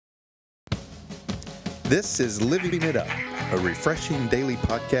This is Living It Up, a refreshing daily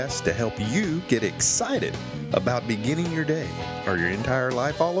podcast to help you get excited about beginning your day or your entire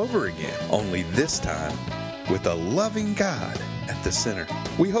life all over again. Only this time with a loving God at the center.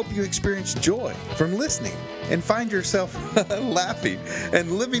 We hope you experience joy from listening and find yourself laughing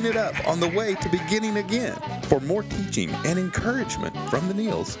and living it up on the way to beginning again. For more teaching and encouragement from the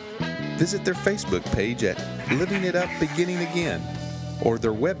Neils, visit their Facebook page at Living It Up Beginning Again or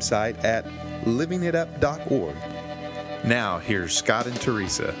their website at livingitup.org. Now, here's Scott and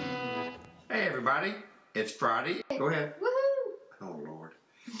Teresa. Hey, everybody. It's Friday. Go ahead. Woohoo! Oh, Lord.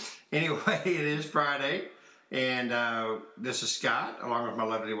 Anyway, it is Friday, and this is Scott, along with my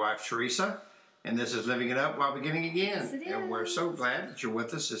lovely wife, Teresa, and this is Living It Up While Beginning Again. Yes, it and we're is. so glad that you're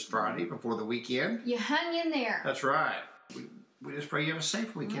with us this Friday before the weekend. You hung in there. That's right. We just pray you have a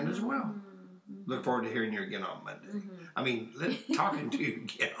safe weekend as well. Mm-hmm. Look forward to hearing you again on Monday. I mean, talking to you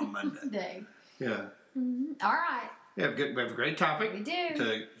again on Monday. Day. Yeah. Mm-hmm. All right. We have a great topic We do.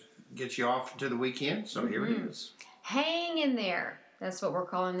 to get you off to the weekend, so here it is. Hang in there. That's what we're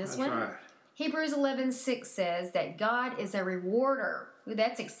calling this That's one. right. Hebrews 11:6 says that God is a rewarder. Ooh,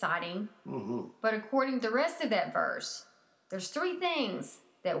 that's exciting. Mm-hmm. But according to the rest of that verse, there's three things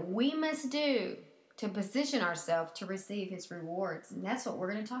that we must do to position ourselves to receive His rewards. And that's what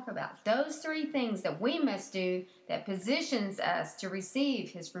we're going to talk about. Those three things that we must do that positions us to receive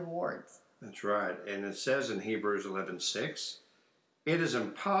His rewards. That's right. And it says in Hebrews 11:6, it is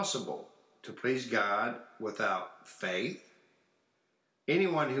impossible to please God without faith.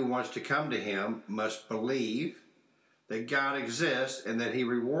 Anyone who wants to come to Him must believe that God exists and that He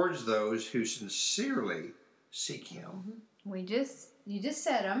rewards those who sincerely seek Him. You just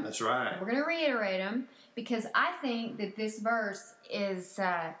said them. That's right. We're going to reiterate them because I think that this verse is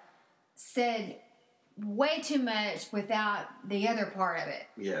said way too much without the other part of it.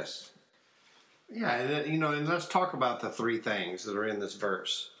 Yes. Yeah, and let's talk about the three things that are in this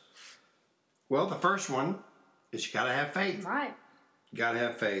verse. Well, the first one is you got to have faith. Right. You got to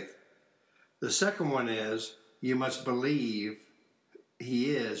have faith. The second one is you must believe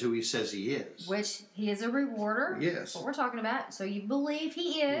He is who He says He is. Which He is a rewarder. Yes. That's what we're talking about. So you believe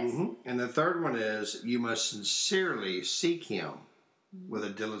He is. Mhm. And the third one is you must sincerely seek Him with a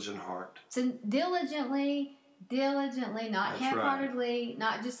diligent heart. So diligently, not That's half-heartedly,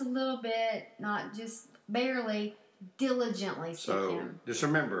 not just a little bit, not just barely, diligently seek So Him. just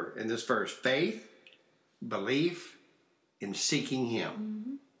remember in this verse, faith, belief, and seeking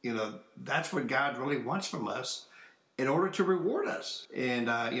Him. That's what God really wants from us in order to reward us. And,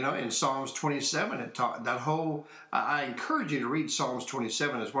 in Psalms 27, I encourage you to read Psalms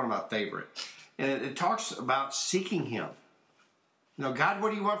 27. It's one of my favorite. And it talks about seeking Him. God, what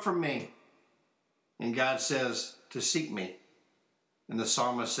do you want from me? And God says to seek me. And the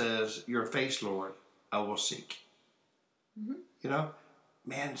psalmist says, your face, Lord, I will seek.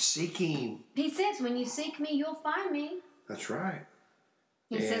 Seeking. He says, when you seek me, you'll find me. That's right.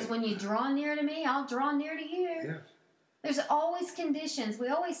 He says, when you draw near to me, I'll draw near to you. Yes. There's always conditions. We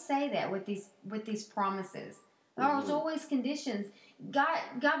always say that with these promises. There's always conditions.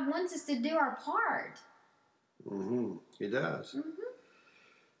 God wants us to do our part. Mm-hmm. He does.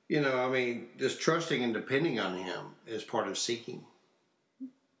 Just trusting and depending on Him is part of seeking.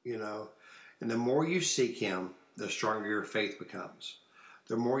 And the more you seek Him, the stronger your faith becomes.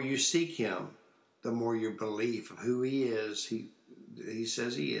 The more you seek Him, the more your belief of who He is. He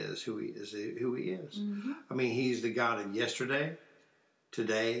says He is who He is. He's the God of yesterday,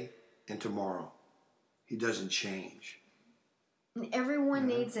 today, and tomorrow. He doesn't change. And everyone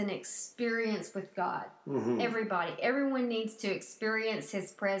needs an experience with God. Everybody. Everyone needs to experience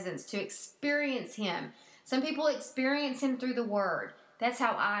His presence, to experience Him. Some people experience Him through the Word. That's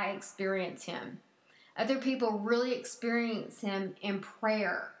how I experience Him. Other people really experience Him in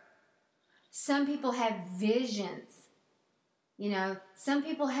prayer. Some people have visions. Some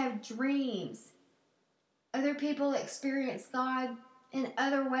people have dreams. Other people experience God in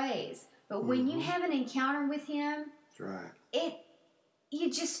other ways. But when you have an encounter with Him, That's right. You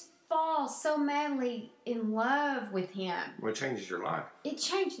just fall so madly in love with Him. Well, it changes your life. It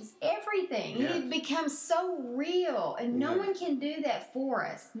changes everything. Yes. He becomes so real. And no one can do that for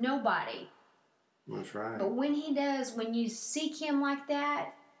us. Nobody. That's right. But when He does, when you seek Him like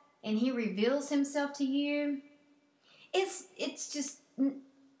that, and He reveals Himself to you, it's just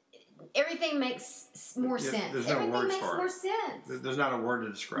everything makes more sense. There's no Everything words makes for more it. sense. There's not a word to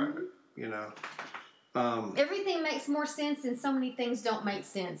describe it. Everything makes more sense, and so many things don't make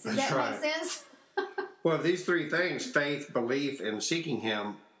sense. Does that right. make sense? Well, these three things, faith, belief, and seeking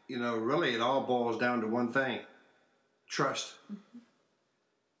Him, really it all boils down to one thing: trust.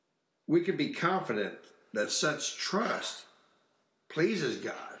 We can be confident that such trust pleases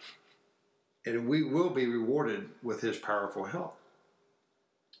God, and we will be rewarded with His powerful help.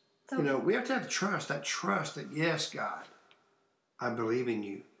 So, You know, we have to have trust, that yes, God, I believe in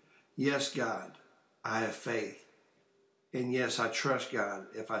you. Yes, God, I have faith. And yes, I trust God.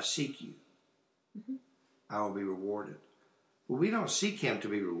 If I seek you, I will be rewarded. But we don't seek Him to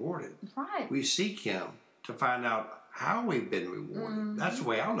be rewarded. right. We seek Him to find out how we've been rewarded. That's the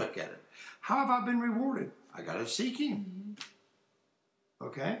way I look at it. How have I been rewarded? I got to seek Him.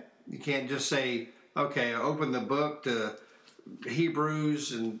 Okay? You can't just say, okay, open the book to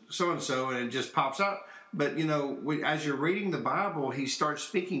Hebrews and so, and it just pops out. But, you know, as you're reading the Bible, He starts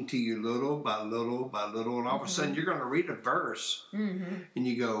speaking to you little by little by little. And all of a sudden, you're going to read a verse and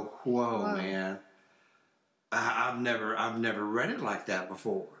you go, whoa, man. I've never read it like that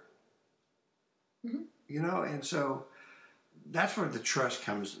before. You know, and so that's where the trust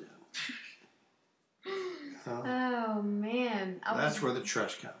comes in. Oh man, That's where the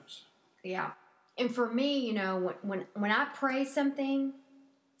trust comes. Yeah, and for me, you know, when I pray something,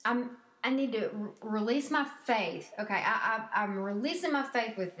 I need to release my faith. Okay, I'm releasing my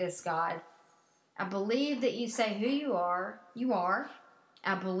faith with this, God. I believe that you say who you are. You are.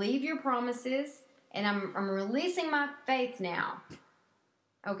 I believe your promises. And I'm releasing my faith now.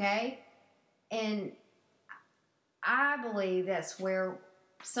 Okay? And I believe that's where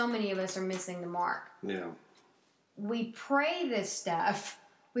so many of us are missing the mark. Yeah. We pray this stuff.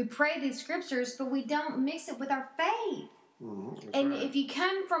 We pray these scriptures, but we don't mix it with our faith. And if you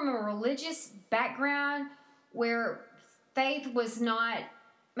come from a religious background where faith was not,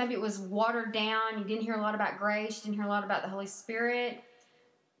 maybe it was watered down, you didn't hear a lot about grace, you didn't hear a lot about the Holy Spirit,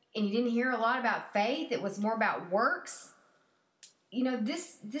 and you didn't hear a lot about faith, it was more about works, you know,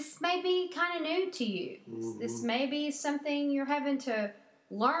 this may be kind of new to you. This may be something you're having to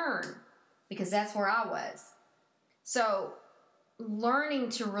learn, because that's where I was. So, learning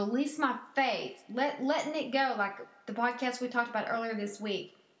to release my faith, letting it go, like the podcast we talked about earlier this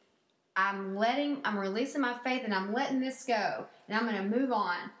week. I'm releasing my faith, and I'm letting this go, and I'm going to move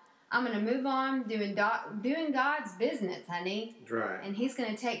on. I'm going to move on doing God's business, honey. That's right. And He's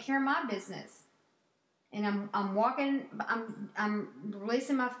going to take care of my business. And I'm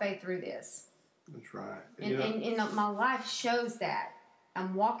releasing my faith through this. That's right. And my life shows that.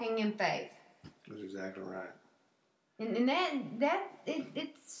 I'm walking in faith. That's exactly right. And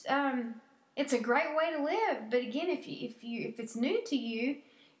it's a great way to live. But again, if it's new to you,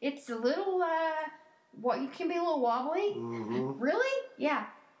 it's a little you can be a little wobbly. Really? Yeah.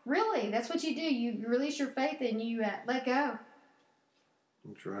 Really, that's what you do. You release your faith and you let go.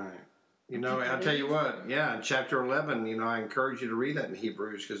 That's right. You know, I'll tell you what. Yeah, in chapter 11, you know, I encourage you to read that in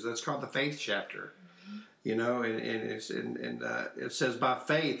Hebrews, because that's called the faith chapter. You know, and it says, by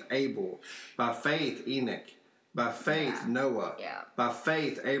faith Abel, by faith Enoch, by faith Noah, by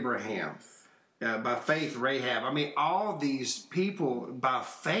faith Abraham, by faith Rahab. I mean, all these people by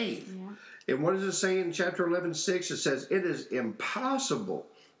faith. Yeah. And what does it say in chapter 11:6? It says, it is impossible.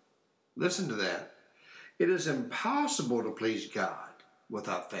 Listen to that. It is impossible to please God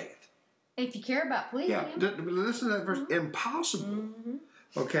without faith. If you care about pleasing Him. Listen to that verse. Impossible.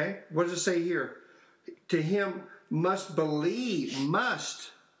 Okay? What does it say here? To him must believe,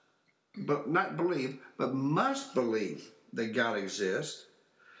 but not believe, but must believe that God exists,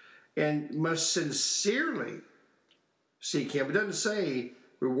 and must sincerely seek Him. It doesn't say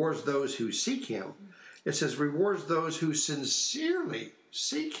rewards those who seek Him. It says rewards those who sincerely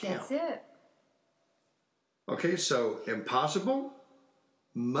seek Him. That's it. Okay, so impossible,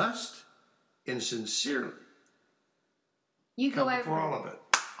 must, and sincerely. You go over all of it.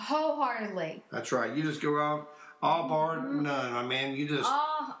 Wholeheartedly. That's right. You just go out all barred, none. I mean, you just,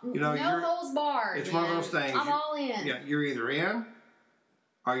 no holds barred. It's one of those things. I'm all in. Yeah, you're either in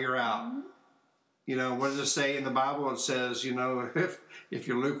or you're out. You know, what does it say in the Bible? It says, you know, if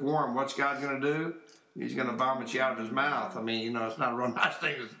you're lukewarm, what's God going to do? He's going to vomit you out of His mouth. I mean, you know, it's not a real nice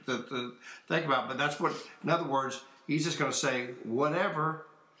thing to think about, but that's what, in other words, He's just going to say, whatever.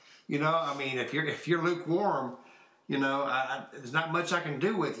 You know, I mean, if you're lukewarm, you know, there's not much I can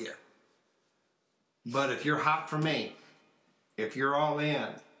do with you. But if you're hot for me, if you're all in,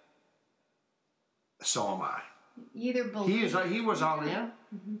 so am I. You either believe. He was all in.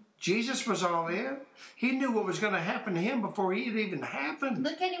 Jesus was all in. He knew what was going to happen to Him before it even happened.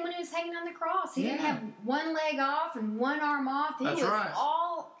 Look at Him when He was hanging on the cross. He didn't have one leg off and one arm off. He was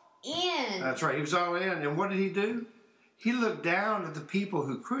all in. That's right. He was all in. And what did He do? He looked down at the people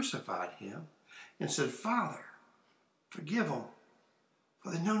who crucified Him and said, Father, forgive them,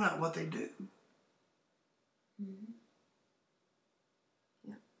 for they know not what they do.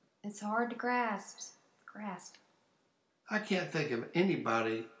 Yeah. It's hard to grasp. grasp. I can't think of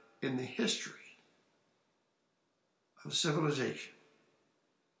anybody in the history of civilization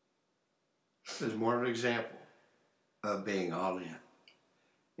that's more of an example of being all in.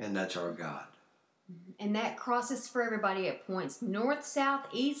 And that's our God. And that crosses for everybody at points north, south,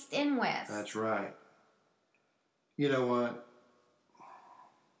 east, and west. That's right. You know what?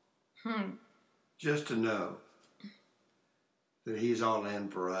 Just to know that he's all in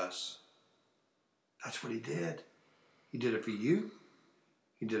for us. That's what he did. He did it for you.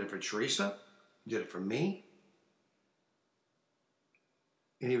 He did it for Teresa. He did it for me.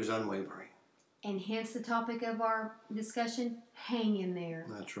 And he was unwavering. And hence the topic of our discussion, hang in there.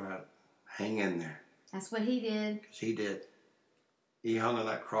 That's right. Hang in there. That's what he did. Because he did. He hung on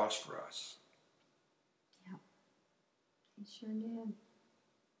that cross for us. Yep. He sure did.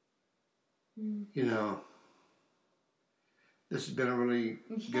 You know, this has been a really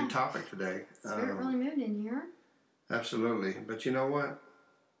good topic today. Spirit really moved in here. Absolutely. But you know what?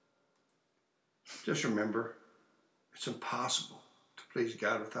 Just remember, it's impossible to please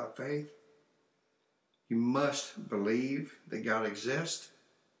God without faith. You must believe that God exists,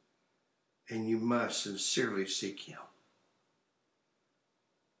 and you must sincerely seek Him.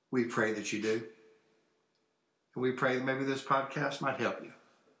 We pray that you do. And we pray that maybe this podcast might help you.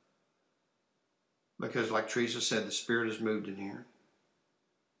 Because like Teresa said, the Spirit has moved in here.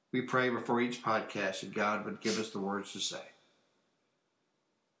 We pray before each podcast that God would give us the words to say.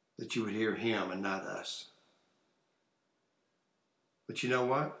 That you would hear Him and not us. But you know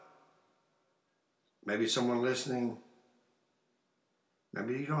what? Maybe someone listening,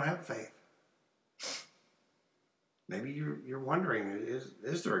 maybe you don't have faith. Maybe you're wondering,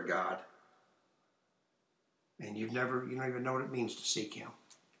 is there a God? And you don't even know what it means to seek Him.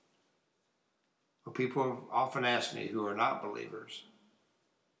 Well, people have often asked me who are not believers,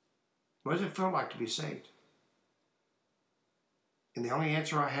 what does it feel like to be saved? And the only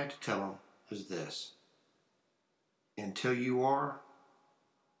answer I had to tell them is this. Until you are,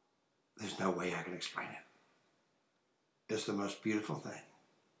 there's no way I can explain it. It's the most beautiful thing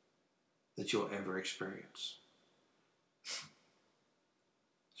that you'll ever experience.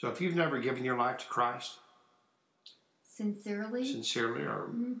 So if you've never given your life to Christ, sincerely, or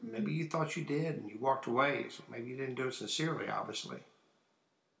maybe you thought you did and you walked away, so maybe you didn't do it sincerely, obviously.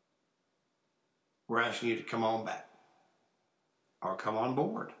 We're asking you to come on back or come on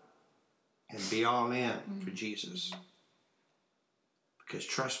board and be all in for Jesus. Because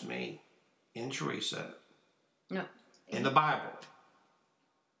trust me, in Teresa, in the Bible,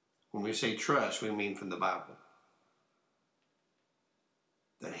 when we say trust, we mean from the Bible,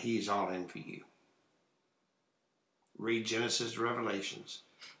 that He's all in for you. Read Genesis to Revelations.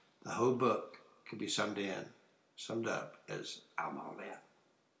 The whole book could be summed up as I'm all in.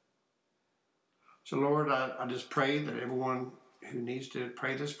 So Lord, I just pray that everyone who needs to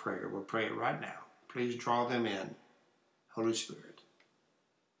pray this prayer will pray it right now. Please draw them in, Holy Spirit.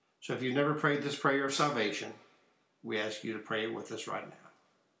 So if you've never prayed this prayer of salvation, we ask you to pray it with us right now.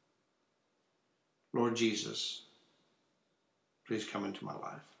 Lord Jesus, please come into my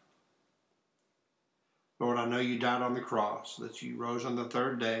life. Lord, I know you died on the cross, that you rose on the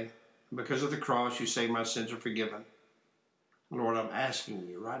third day. And because of the cross, you say my sins are forgiven. Lord, I'm asking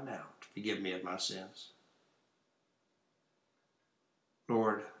you right now to forgive me of my sins.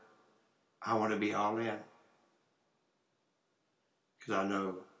 Lord, I want to be all in. Because I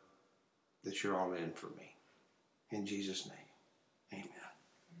know that you're all in for me. In Jesus' name, amen.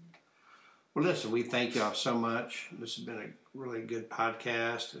 Well, listen, we thank y'all so much. This has been a really good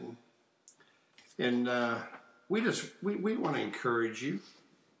podcast. And we want to encourage you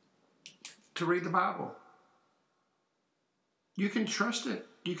to read the Bible. You can trust it.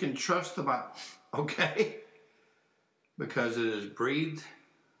 You can trust the Bible, okay? Because it is breathed,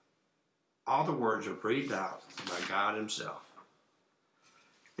 all the words are breathed out by God Himself.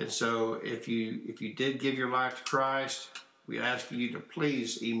 And so if you did give your life to Christ, we ask you to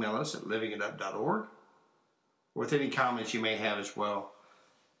please email us at livingitup.org with any comments you may have as well.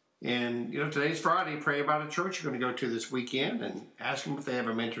 And, today's Friday. Pray about a church you're going to go to this weekend and ask them if they have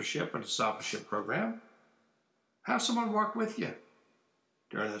a mentorship or discipleship program. Have someone walk with you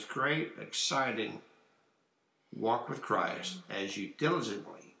during this great, exciting walk with Christ as you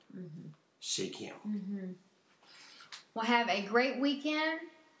diligently seek Him. Well, have a great weekend.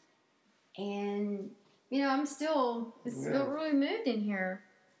 And, it's still really moved in here.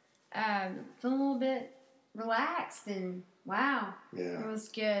 Feeling a little bit relaxed and wow. Yeah. It was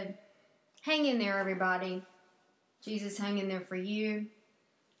good. Hang in there, everybody. Jesus hung in there for you.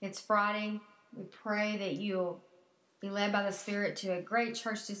 It's Friday. We pray that you'll be led by the Spirit to a great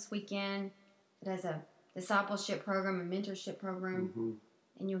church this weekend that has a discipleship program, a mentorship program,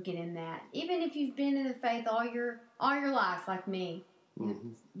 and you'll get in that. Even if you've been in the faith all your life, like me,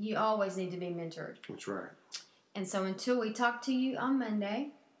 you always need to be mentored. That's right. And so until we talk to you on Monday,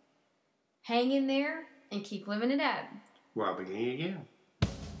 hang in there and keep living it up. While beginning again.